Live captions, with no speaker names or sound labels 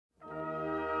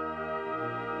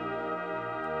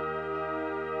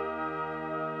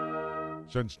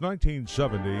Since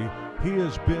 1970, he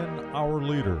has been our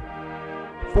leader.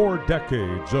 4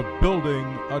 decades of building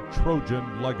a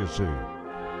Trojan legacy.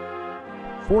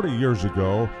 40 years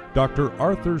ago, Dr.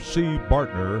 Arthur C.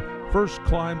 Bartner first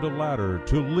climbed a ladder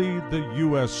to lead the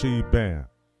USC band.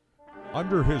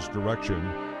 Under his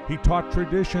direction, he taught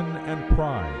tradition and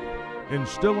pride,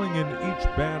 instilling in each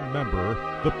band member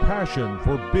the passion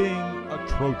for being a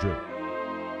Trojan.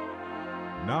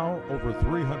 Now over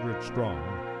 300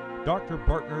 strong, Dr.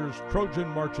 Bartner's Trojan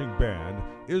Marching Band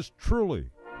is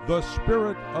truly the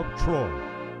spirit of Troy.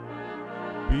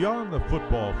 Beyond the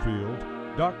football field,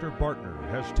 Dr. Bartner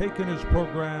has taken his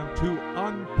program to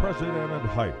unprecedented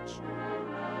heights.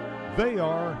 They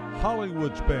are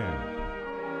Hollywood's band,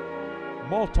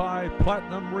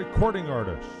 multi-platinum recording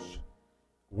artists,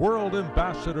 world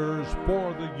ambassadors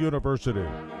for the university,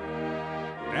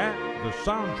 and the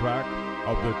soundtrack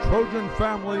of the Trojan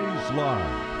family's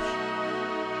lives.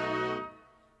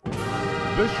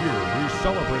 This year, we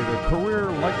celebrate a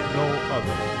career like no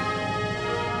other.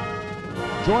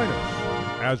 Join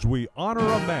us as we honor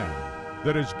a man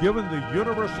that has given the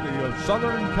University of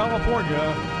Southern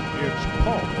California its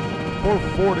pulse for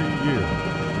 40 years.